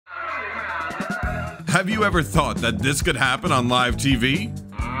Have you ever thought that this could happen on live TV?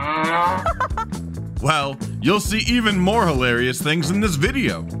 Well, you'll see even more hilarious things in this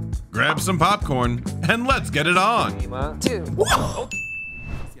video. Grab some popcorn and let's get it on.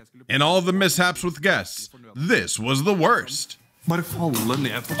 In all the mishaps with guests, this was the worst. Bare falle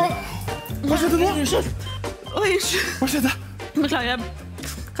ned på Hva skjedde nå? Oi, Hva skjedde? beklager. Kan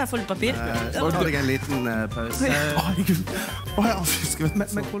jeg få litt papir? Så tar jeg en liten pause. Herregud. Å, jeg har aldri skrevet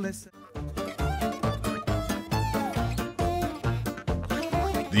Men hvordan...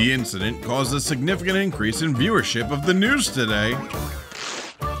 The incident caused a significant increase in viewership of the news today.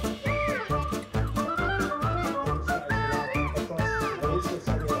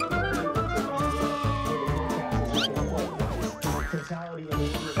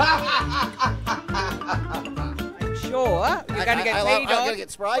 Sure, you're going to get I'm going to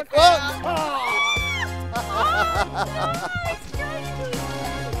get sprayed.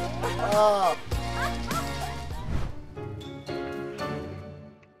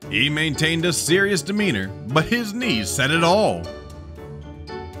 He maintained a serious demeanor, but his knees said it all.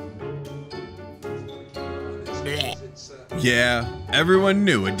 Yeah, everyone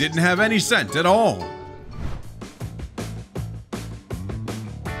knew it didn't have any scent at all.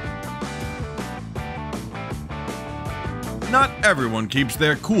 Not everyone keeps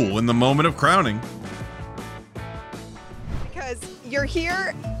their cool in the moment of crowning. Because you're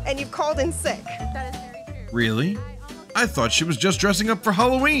here and you've called in sick. That is very true. Really? I thought she was just dressing up for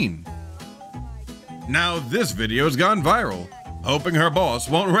Halloween. Now this video's gone viral, hoping her boss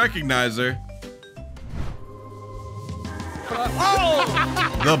won't recognize her.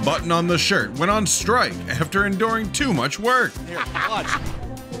 The button on the shirt went on strike after enduring too much work.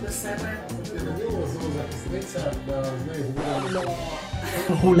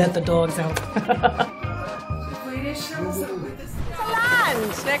 Who let the dogs out?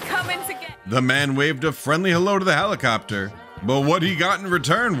 Land! They're coming to get. The man waved a friendly hello to the helicopter, but what he got in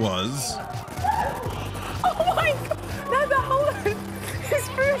return was... Oh my god! No, the whole his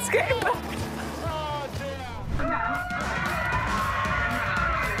food's getting back.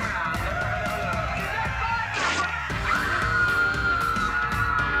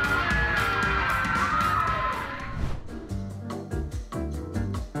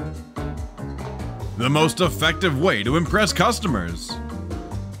 the most effective way to impress customers.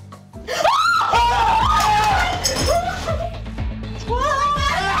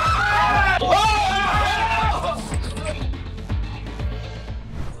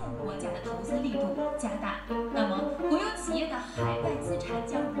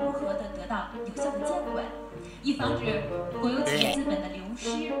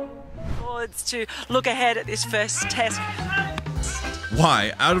 Boards to look ahead at this first test.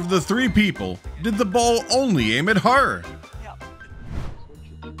 Why, out of the 3 people, did the ball only aim at her?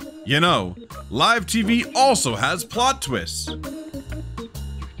 You know, live TV also has plot twists.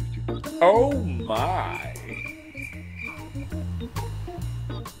 Oh my.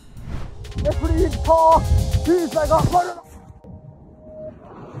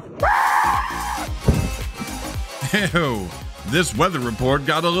 Ew, this weather report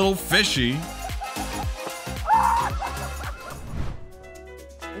got a little fishy.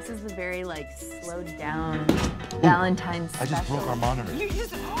 This is the very slowed down Valentine's special. I just broke our monitor.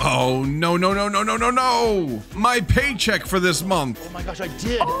 Oh, no, no, no, no, no, no, no! My paycheck for this month! Oh my gosh, I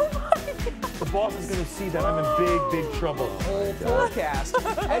did! The boss is gonna see that I'm in big, big trouble. Whole forecast,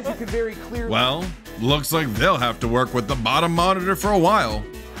 as you can very clearly. Well, looks like they'll have to work with the bottom monitor for a while.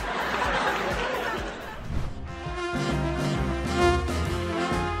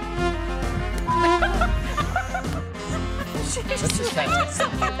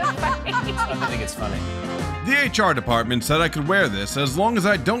 I think it's funny. The HR department said I could wear this as long as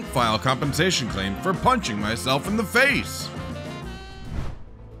I don't file a compensation claim for punching myself in the face.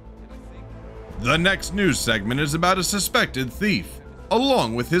 The next news segment is about a suspected thief,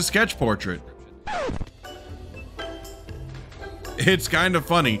 along with his sketch portrait. It's kind of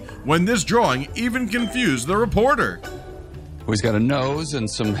funny when this drawing even confused the reporter. Well, he's got a nose and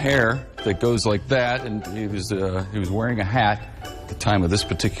some hair that goes like that, and he was wearing a hat at the time of this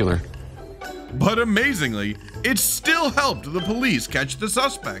particular. But amazingly, it still helped the police catch the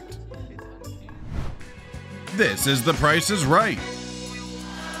suspect. This is The Price is Right.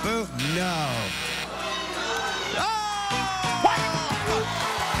 Boo. No.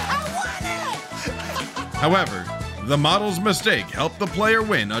 However, the model's mistake helped the player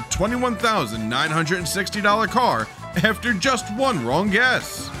win a $21,960 car after just one wrong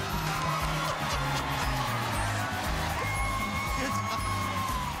guess.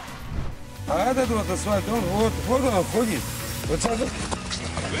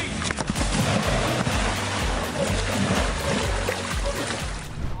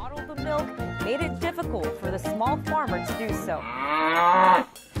 difficult for the small farmer to do so.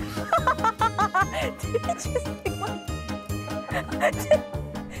 Did he just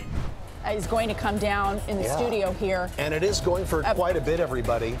is going to come down in the studio here. And it is going for quite a bit,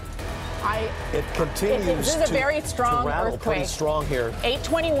 everybody. It continues this is a very strong to rattle earthquake. pretty strong here.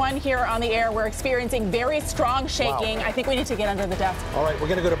 8:21 here on the air. We're experiencing very strong shaking. Wow. I think we need to get under the desk. All right, we're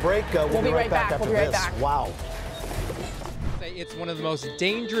going to go to break. We'll be right back after We'll be right this. back. Wow. It's one of the most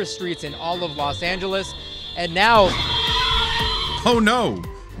dangerous streets in all of Los Angeles. And now... Oh no!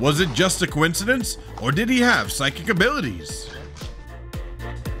 Was it just a coincidence? Or did he have psychic abilities?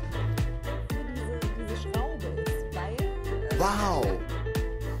 Wow.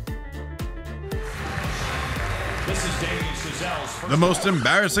 The most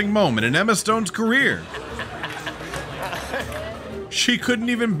embarrassing moment in Emma Stone's career. She couldn't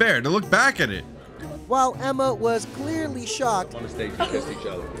even bear to look back at it. While Emma was clearly shocked, On the stage, we kissed each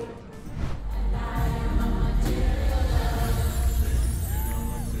other.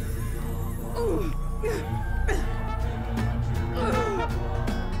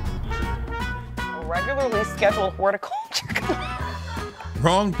 A regularly scheduled horticulture.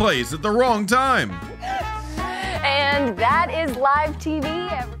 Wrong place at the wrong time. And that is live TV.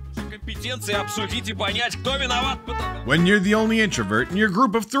 When you're the only introvert in your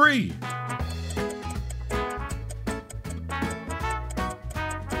group of 3.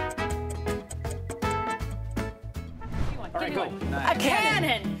 A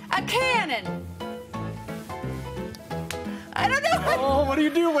cannon! A cannon! I don't know. Oh, what do you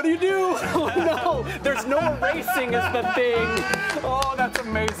do? What do you do? Oh no, there's no erasing is the thing. Oh, that's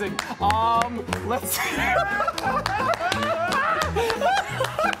amazing. Let's see.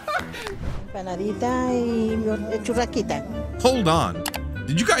 Hold on.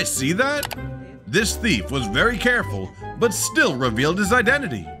 Did you guys see that? This thief was very careful, but still revealed his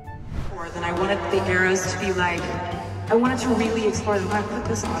identity. Then I wanted the arrows to be like, I wanted to really explore them. I put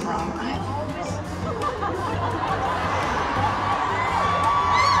this on wrong. I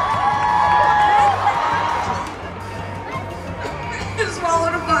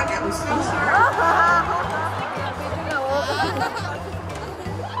swallowed a bug. I'm so sorry.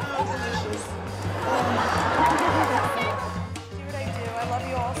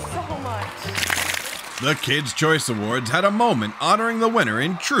 The Kids' Choice Awards had a moment honoring the winner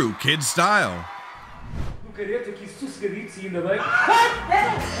in true kids style.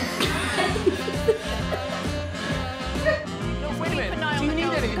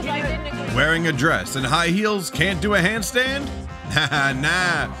 Wearing a dress and high heels can't do a handstand?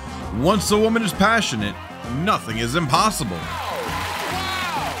 Nah. Once a woman is passionate, nothing is impossible.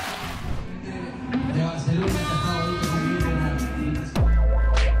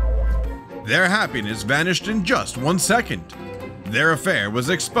 Their happiness vanished in just 1 second. Their affair was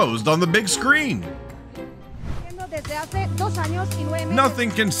exposed on the big screen.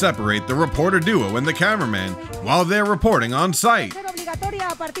 Nothing can separate the reporter duo and the cameraman while they're reporting on site.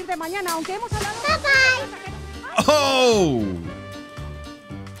 Oh!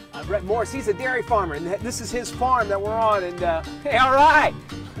 Brett Morris, he's a dairy farmer, and this is his farm that we're on. And hey, all right,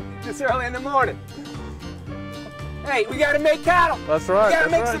 this early in the morning. Hey, we gotta make cattle. That's right. We gotta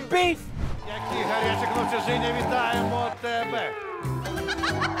make some beef.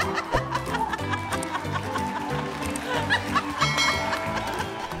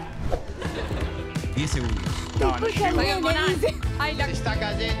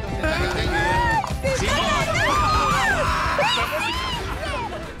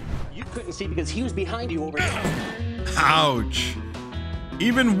 You couldn't see because he was behind you over there. Ouch.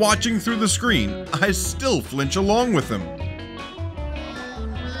 Even watching through the screen, I still flinch along with him.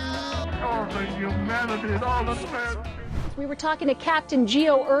 We were talking to Captain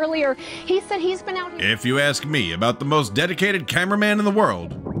Geo earlier. He said he's been out here. If you ask me about the most dedicated cameraman in the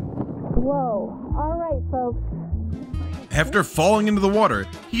world. Whoa. All right, folks. After falling into the water,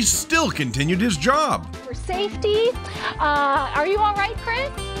 he still continued his job. For safety. Are you all right,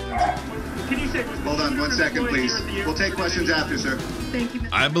 Chris? Hold on 1 second, please. We'll take questions after, sir. Thank you.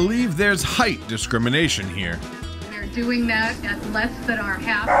 I believe there's height discrimination here. They're doing that at less than our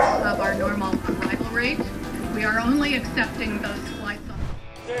half of our normal arrival rate. We are only accepting those flights on.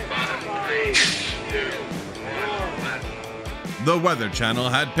 The Weather Channel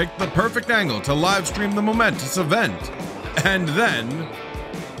had picked the perfect angle to live stream the momentous event. And then,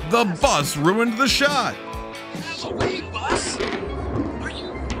 the bus ruined the shot. Wait, bus?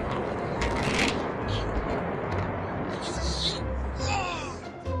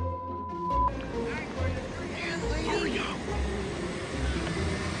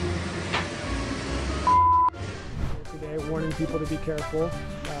 warning people to be careful.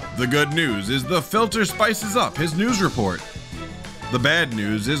 The good news is the filter spices up his news report. The bad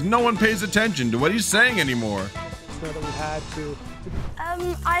news is no one pays attention to what he's saying anymore. So that we had to.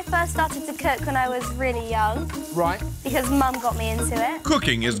 I first started to cook when I was really young. Right. Because Mum got me into it.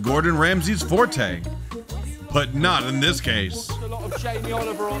 Cooking is Gordon Ramsay's forte, but not in this case. A lot of Jamie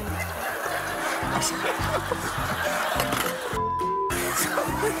Oliver on.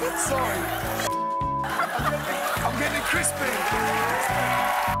 Sorry. I'm getting crispy.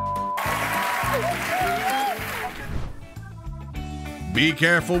 Be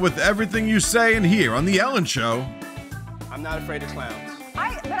careful with everything you say and hear on The Ellen Show. I'm not afraid of clowns.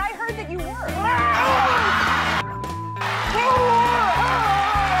 But I heard that you were.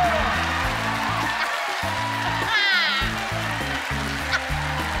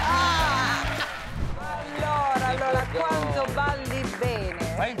 Allora, quanto balli bene.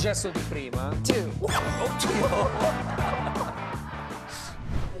 Fai il gesto di prima. 2.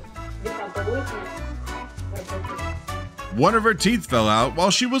 One of her teeth fell out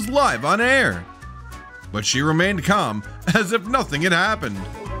while she was live on air, but she remained calm as if nothing had happened.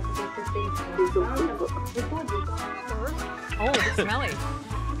 Oh, it's smelly.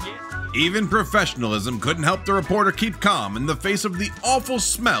 Even professionalism couldn't help the reporter keep calm in the face of the awful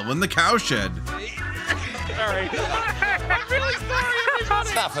smell in the cowshed. Sorry. I'm really sorry.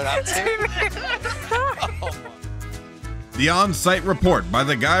 Stop it, I'm The on-site report by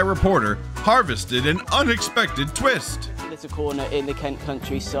the Guy reporter harvested an unexpected twist. Little corner in the Kent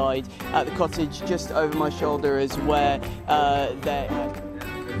countryside. At the cottage just over my shoulder is where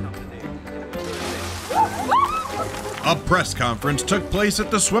A press conference took place at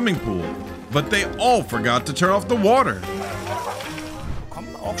the swimming pool, but they all forgot to turn off the water.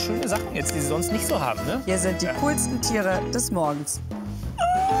 Kommen auch schöne Sachen jetzt, die sie sonst nicht so haben, ne? Ihr seid die coolsten Tiere des Morgens.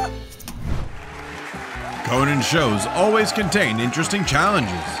 Conan shows always contain interesting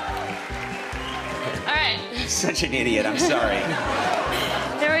challenges. All right. Such an idiot, I'm sorry.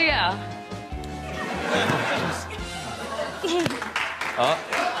 Here we go.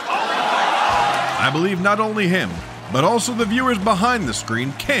 I believe not only him, but also the viewers behind the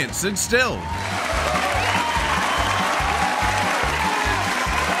screen can't sit still.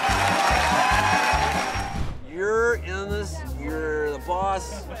 You're in this, you're the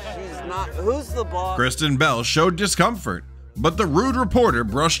boss, she's not, who's the boss? Kristen Bell showed discomfort, but the rude reporter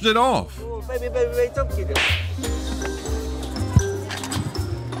brushed it off. Oh, baby, don't keep it.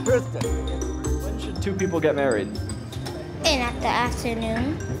 Kristen. When should two people get married? In at the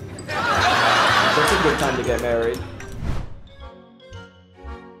afternoon. That's a good time to get married.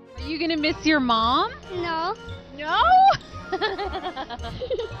 Are you gonna miss your mom? No. No?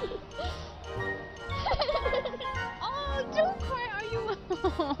 Oh, don't cry, are you?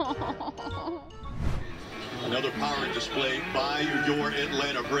 Another power display by your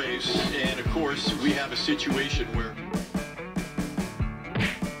Atlanta Braves. And of course, we have a situation where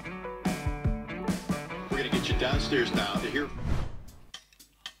we're going to get you downstairs now to hear.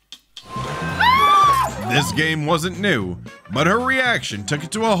 This game wasn't new, but her reaction took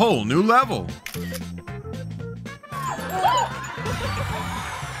it to a whole new level.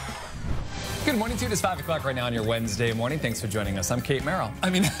 Good morning to you. It is 5 o'clock right now on your Wednesday morning. Thanks for joining us. I'm Kate Merrill.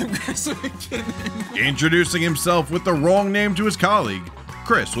 I'm Chris. Introducing himself with the wrong name to his colleague,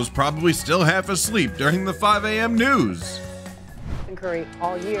 Chris was probably still half asleep during the 5 a.m. news. Curry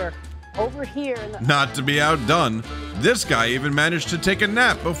all year over here in the Not to be outdone, this guy even managed to take a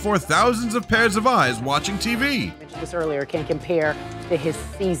nap before thousands of pairs of eyes watching TV. I mentioned this earlier, can't compare to his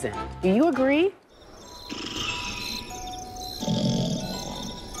season. Do you agree?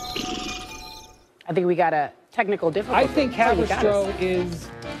 I think we got a technical difficulty. I think Haverstraw is.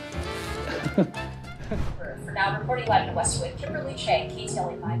 For now, reporting live in Westwood, Kimberly Chang,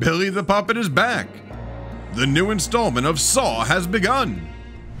 KTLA 5. Billy the Puppet is back. The new installment of Saw has begun.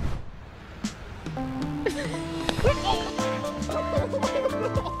 I'm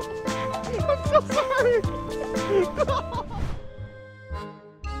so sorry.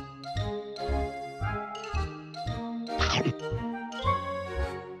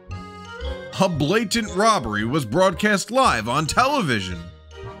 A blatant robbery was broadcast live on television.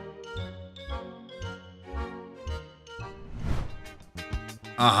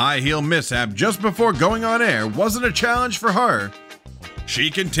 A high heel mishap just before going on air wasn't a challenge for her. She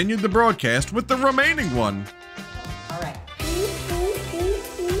continued the broadcast with the remaining one.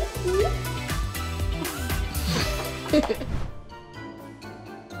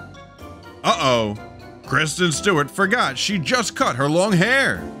 Uh-oh. Kristen Stewart forgot she just cut her long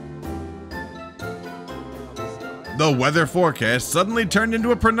hair. The weather forecast suddenly turned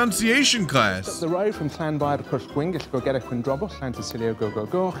into a pronunciation class. The road from Clanby to Cushwingus go get a Quindrobus, San Cecilio go go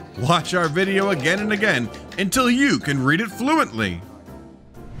go. Watch our video again and again until you can read it fluently.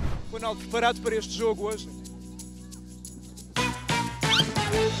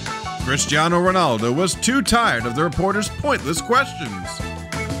 Cristiano Ronaldo was too tired of the reporter's pointless questions.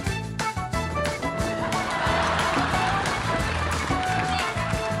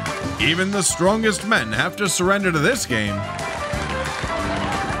 Even the strongest men have to surrender to this game. And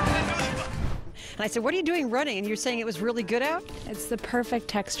I said, what are you doing running? And you're saying it was really good out? It's the perfect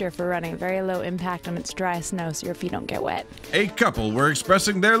texture for running. Very low impact on its dry snow so your feet don't get wet. A couple were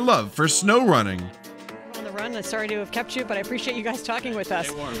expressing their love for snow running. On the run, sorry to have kept you, but I appreciate you guys talking with us.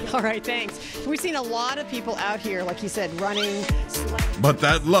 All right, thanks. We've seen a lot of people out here, like you said, running. But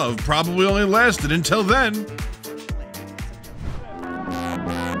that love probably only lasted until then.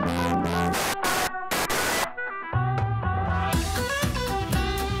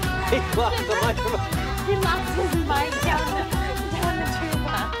 He lost the microphone. He lost his mic down the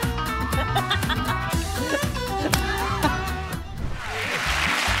tuba.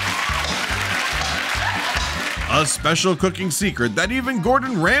 A special cooking secret that even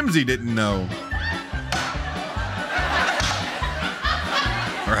Gordon Ramsay didn't know.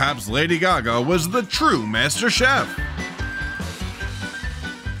 Perhaps Lady Gaga was the true master chef.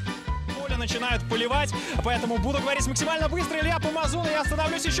 Начинают поливать, поэтому буду говорить максимально быстро. Илья по мазуну, я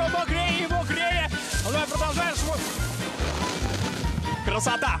становлюсь еще мокрее и мокрее. Давай продолжаем свой...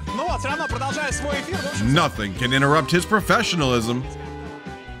 Красота! Ну вот, все равно продолжаю свой эфир. Nothing can interrupt his professionalism.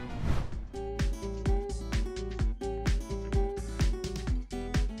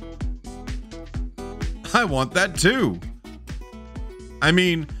 I want that too. I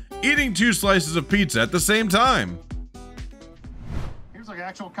mean, eating 2 slices of pizza at the same time. Here's like an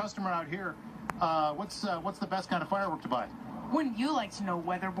actual customer out here. What's the best kind of firework to buy? Wouldn't you like to know,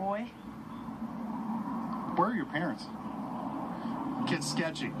 weather boy? Where are your parents? Kid's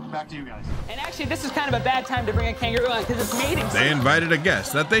sketchy. Back to you guys. And actually, this is kind of a bad time to bring a kangaroo on because it's mating. They invited a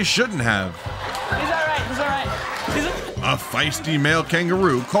guest that they shouldn't have. He's all right. He's all right. A feisty male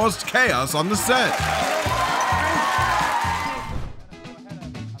kangaroo caused chaos on the set.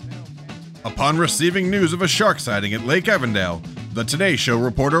 Upon receiving news of a shark sighting at Lake Evandale, the Today Show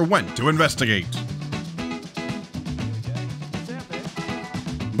reporter went to investigate.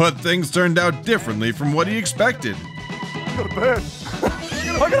 But things turned out differently from what he expected. I got a bird.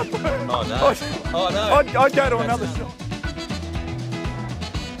 I got a bird. Oh no. Oh no. I'd go to another shop.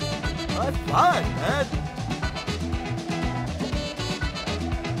 That's fun, man.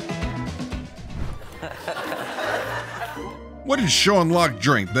 What did Sean Locke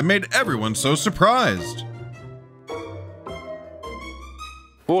drink that made everyone so surprised?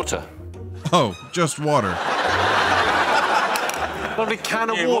 Water. Oh, just water. Lovely can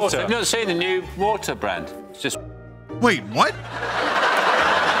of water. You've not seen the new water brand. It's just... Wait, what?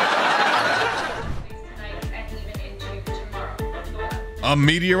 A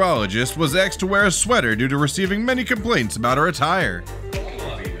meteorologist was asked to wear a sweater due to receiving many complaints about her attire.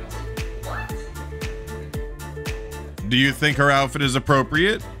 Do you think her outfit is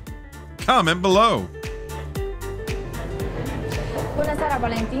appropriate? Comment below. Bună seara,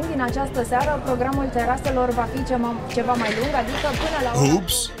 Valentin! Din această seară, programul teraselor va fi ceva mai lung, adică până la...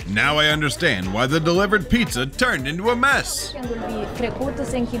 Oops! Now I understand why the delivered pizza turned into a mess. Weekendul trecut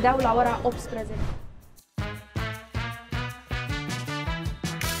se închideau la ora 18.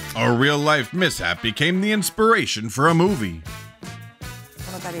 A real-life mishap became the inspiration for a movie.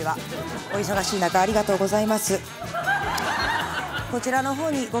 この度はお忙しい中ありがとうございます。こちらの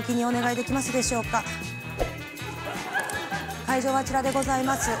方にご記入お願いできますでしょうか。会場はあちらでござい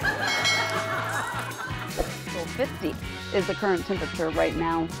ます。50 is the current temperature right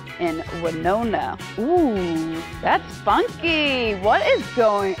now in Winona. Ooh, that's funky. What is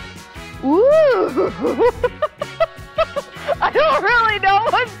going? Ooh. I don't really know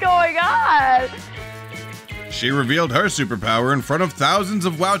what's going on. She revealed her superpower in front of thousands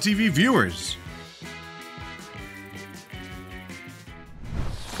of wowtv viewers.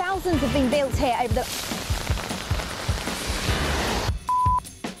 Thousands have been built here over the...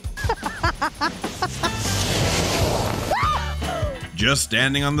 Just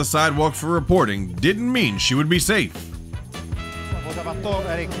standing on the sidewalk for reporting didn't mean she would be safe.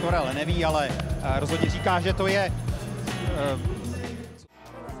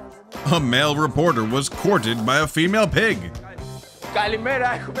 A male reporter was courted by a female pig.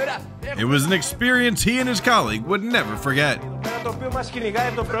 It was an experience he and his colleague would never forget.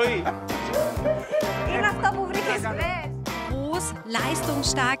 groß,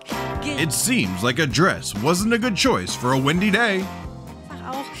 leistungsstark. It seems like a dress wasn't a good choice for a windy day.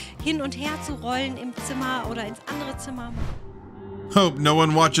 Auch hin und her zu rollen im Zimmer oder ins andere Zimmer. Hope no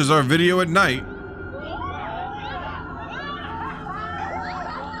one watches our video at night.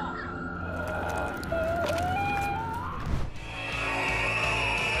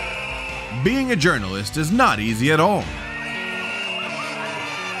 Being a journalist is not easy at all.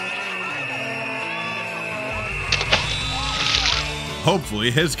 Hopefully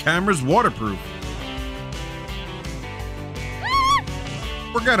his camera's waterproof.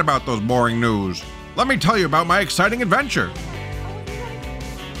 Forget about those boring news. Let me tell you about my exciting adventure.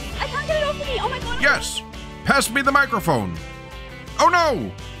 I can't get it off of me. Oh my god. Yes, pass me the microphone. Oh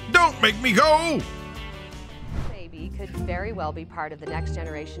no, don't make me go. Could very well be part of the next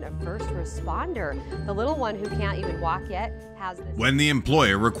generation of first responder. The little one who can't even walk yet has this. When the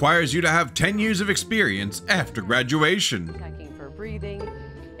employer requires you to have 10 years of experience after graduation. Checking for breathing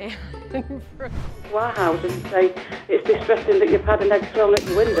and for... Wow, didn't say it's distressing that you've had an egg thrown at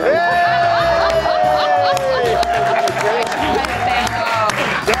your window.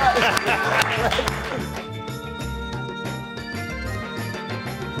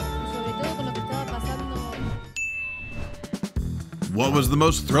 What was the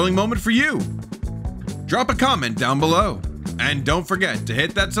most thrilling moment for you? Drop a comment down below. And don't forget to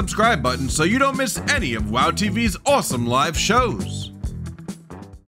hit that subscribe button so you don't miss any of WowTV's awesome live shows.